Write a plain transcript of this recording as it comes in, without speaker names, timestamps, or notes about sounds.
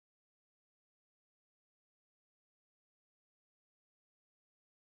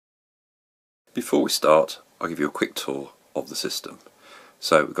Before we start, I'll give you a quick tour of the system.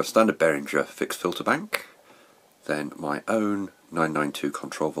 So we've got a standard Behringer fixed filter bank, then my own 992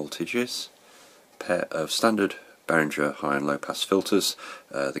 control voltages, a pair of standard Behringer high and low pass filters.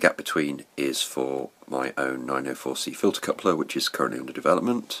 The gap between is for my own 904C filter coupler, which is currently under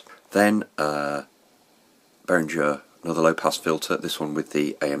development. Then Behringer, another low pass filter, this one with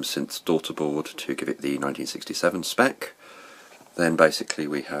the AM Synth daughter board to give it the 1967 spec. Then basically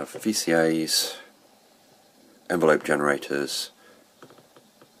we have VCAs, envelope generators,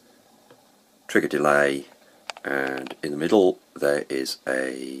 trigger delay, and in the middle there is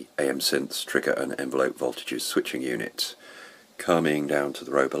a AM Synths trigger and envelope voltages switching unit. Coming down to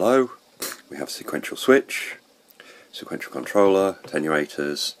the row below we have a sequential switch, sequential controller,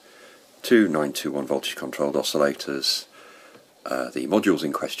 attenuators, two 921 voltage controlled oscillators, the modules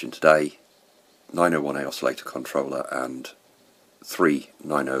in question today, 901A oscillator controller and 3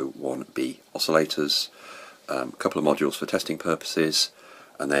 901B oscillators, a couple of modules for testing purposes,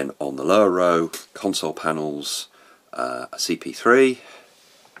 and then on the lower row, console panels, a CP3,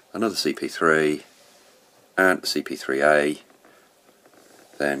 another CP3, and a CP3A,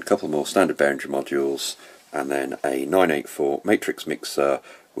 then a couple more standard Behringer modules, and then a 984 matrix mixer,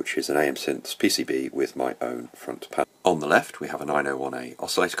 which is an AM Synths PCB with my own front panel. On the left we have a 901A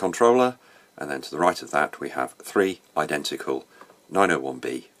oscillator controller, and then to the right of that we have three identical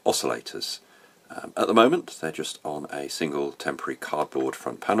 901B oscillators. At the moment they're just on a single temporary cardboard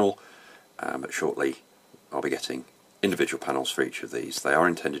front panel, but shortly I'll be getting individual panels for each of these. They are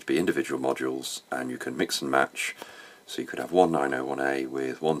intended to be individual modules and you can mix and match, so you could have one 901A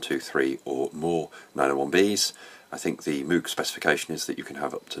with 1, 2, 3 or more 901Bs. I think the Moog specification is that you can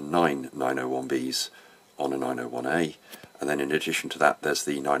have up to 9 901Bs on a 901A, and then in addition to that there's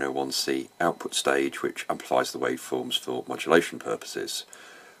the 901C output stage which amplifies the waveforms for modulation purposes.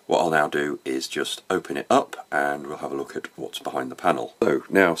 What I'll now do is just open it up and we'll have a look at what's behind the panel. So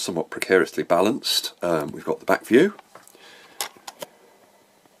now somewhat precariously balanced, we've got the back view.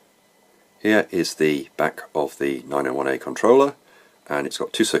 Here is the back of the 901A controller, and it's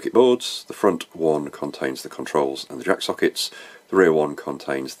got two circuit boards. The front one contains the controls and the jack sockets, the rear one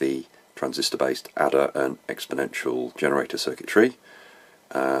contains the transistor based adder and exponential generator circuitry,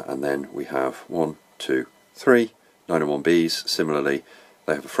 and then we have 1, 2, 3 901Bs. Similarly,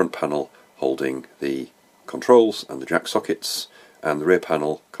 they have a front panel holding the controls and the jack sockets, and the rear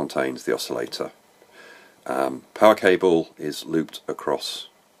panel contains the oscillator. Power cable is looped across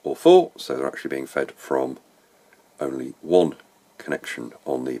all four, so they're actually being fed from only one connection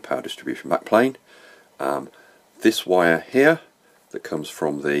on the power distribution backplane. This wire here that comes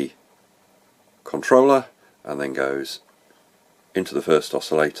from the controller and then goes into the first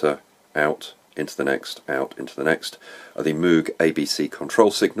oscillator, out into the next, out into the next, are the Moog ABC control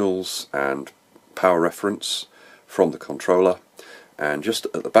signals and power reference from the controller. And just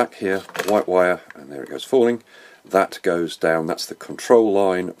at the back here, white wire, and there it goes falling, that goes down, that's the control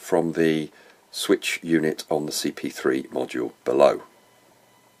line from the switch unit on the CP3 module below.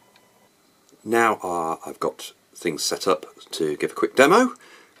 Now I've got things set up to give a quick demo.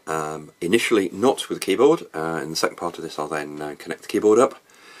 Initially not with a keyboard, in the second part of this I'll then connect the keyboard up.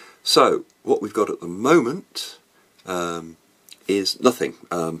 So what we've got at the moment is nothing.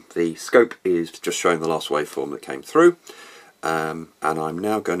 The scope is just showing the last waveform that came through, and I'm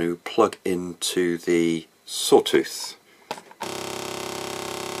now going to plug into the sawtooth.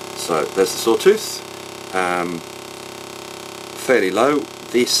 So there's the sawtooth, fairly low.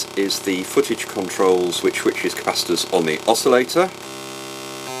 This is the footage controls which switches capacitors on the oscillator.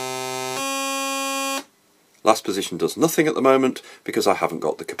 Last position does nothing at the moment because I haven't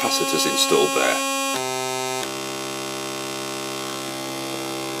got the capacitors installed there.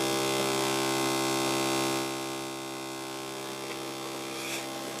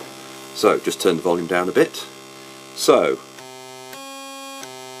 So just turn the volume down a bit. So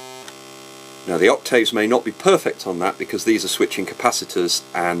now the octaves may not be perfect on that because these are switching capacitors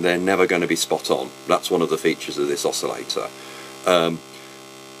and they're never going to be spot on. That's one of the features of this oscillator.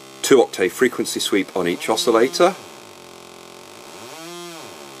 2-octave frequency sweep on each oscillator,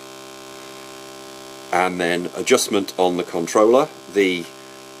 and then adjustment on the controller. The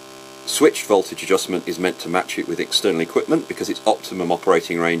switched voltage adjustment is meant to match it with external equipment because its optimum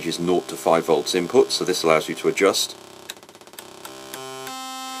operating range is 0 to 5 volts input, so this allows you to adjust.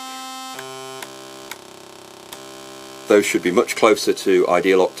 Those should be much closer to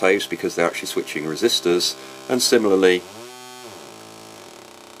ideal octaves because they're actually switching resistors, and similarly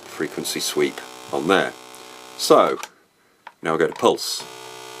frequency sweep on there. So now I'll go to pulse.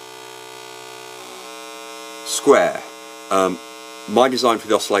 Square. My design for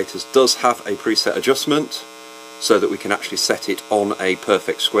the oscillators does have a preset adjustment so that we can actually set it on a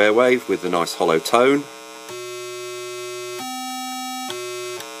perfect square wave with a nice hollow tone.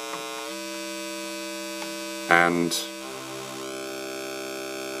 And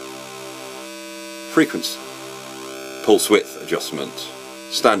frequency, pulse width adjustment,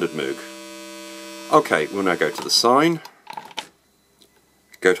 standard Moog. Okay, we'll now go to the sine,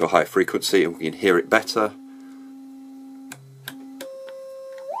 go to a higher frequency and we can hear it better.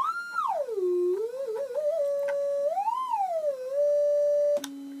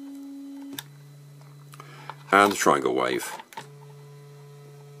 And the triangle wave.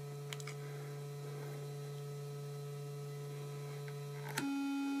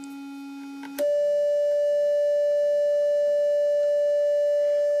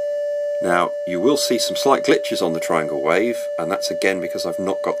 Now you will see some slight glitches on the triangle wave, and that's again because I've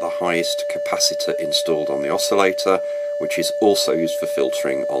not got the highest capacitor installed on the oscillator, which is also used for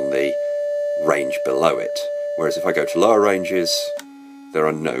filtering on the range below it. Whereas if I go to lower ranges, there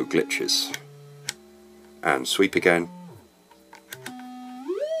are no glitches. And sweep again.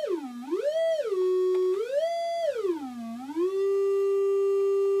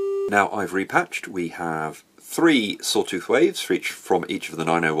 Now I've repatched. We have 3 sawtooth waves from each of the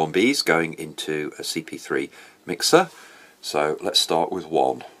 901Bs going into a CP3 mixer. So let's start with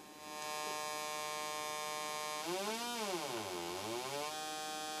 1.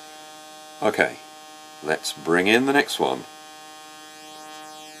 Okay, let's bring in the next one.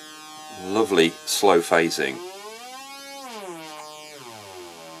 Lovely slow phasing.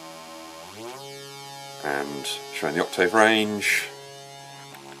 And showing the octave range.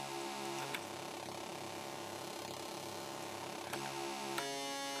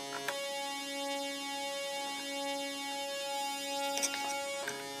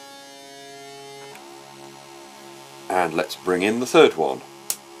 And let's bring in the third one.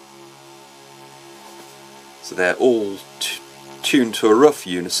 So they're all tuned to a rough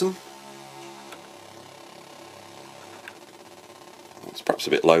unison. It's perhaps a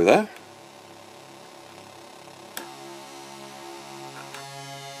bit low there.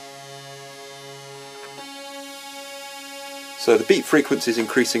 So the beat frequency is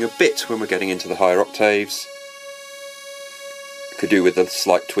increasing a bit when we're getting into the higher octaves. Could do with a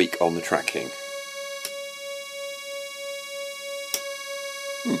slight tweak on the tracking.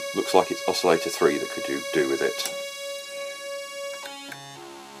 Looks like it's Oscillator 3 that could do with it.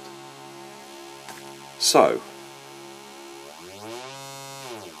 So,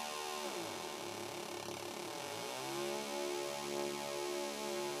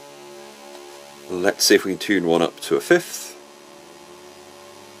 let's see if we can tune one up to a 5th.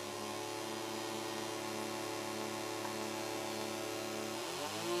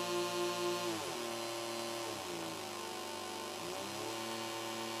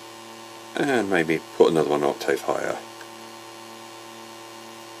 And maybe put another one an octave higher.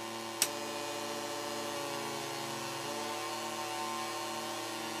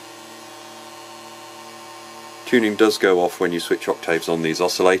 Tuning does go off when you switch octaves on these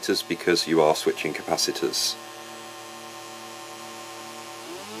oscillators because you are switching capacitors.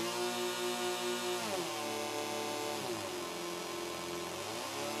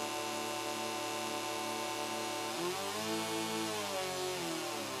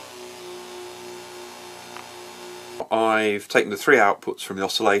 I've taken the 3 outputs from the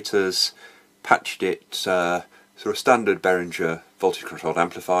oscillators, patched it through a standard Behringer voltage controlled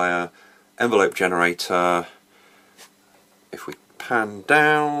amplifier, envelope generator. If we pan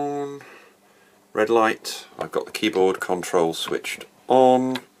down, red light, I've got the keyboard control switched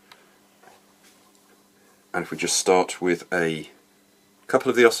on. And if we just start with a couple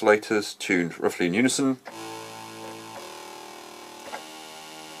of the oscillators tuned roughly in unison.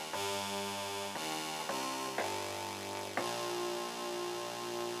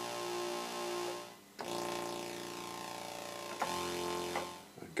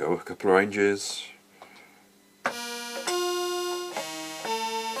 Go a couple of ranges.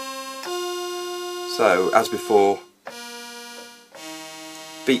 So, as before,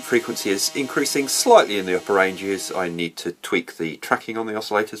 beat frequency is increasing slightly in the upper ranges. I need to tweak the tracking on the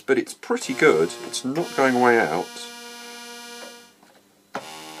oscillators, but it's pretty good. It's not going way out.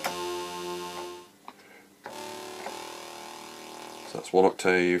 So that's 1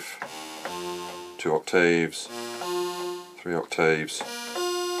 octave, 2 octaves, 3 octaves,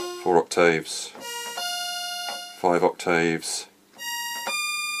 4 octaves, 5 octaves.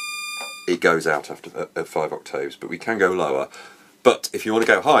 It goes out after 5 octaves, but we can go lower. But if you want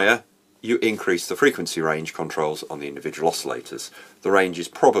to go higher, you increase the frequency range controls on the individual oscillators. The range is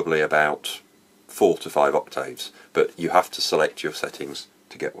probably about 4 to 5 octaves, but you have to select your settings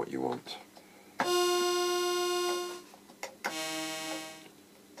to get what you want.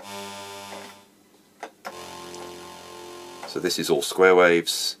 So this is all square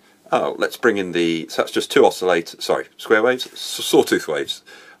waves. Oh, let's bring in the, so that's just 2 oscillators, sorry, square waves, sawtooth waves.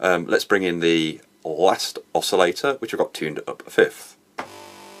 Let's bring in the last oscillator, which I've got tuned up a 5th.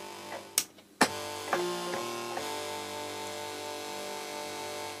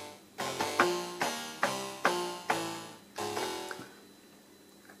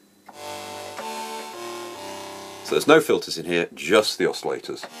 So there's no filters in here, just the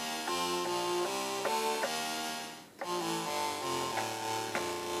oscillators.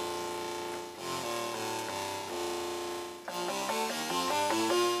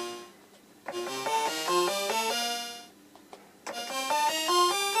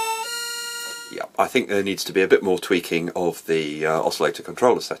 Yeah, I think there needs to be a bit more tweaking of the oscillator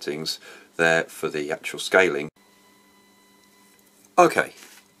controller settings there for the actual scaling. Okay,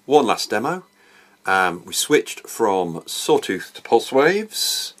 one last demo. We switched from sawtooth to pulse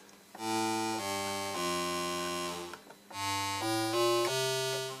waves.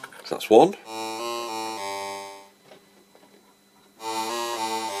 So that's one.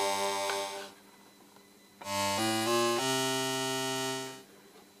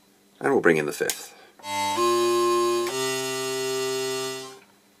 And we'll bring in the 5th.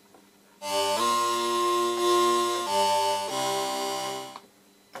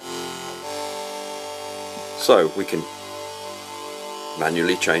 So we can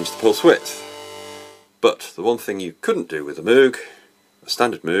manually change the pulse width. But the one thing you couldn't do with a Moog, a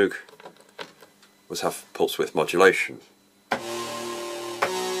standard Moog, was have pulse width modulation.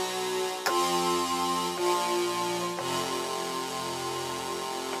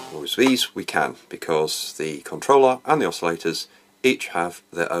 Whereas these we can, because the controller and the oscillators each have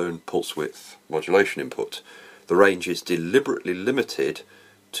their own pulse width modulation input. The range is deliberately limited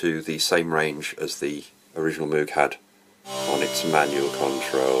to the same range as the original Moog had on its manual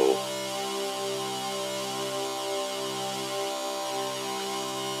control.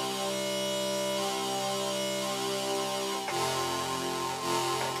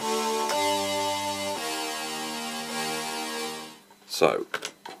 So,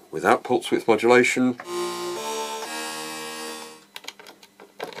 without pulse width modulation,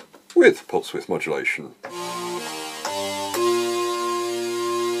 with pulse width modulation.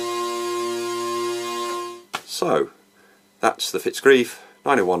 So, that's the Fitzgreyve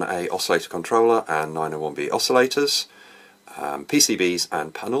 901A Oscillator Controller and 901B oscillators. PCBs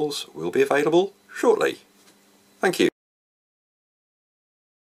and panels will be available shortly. Thank you.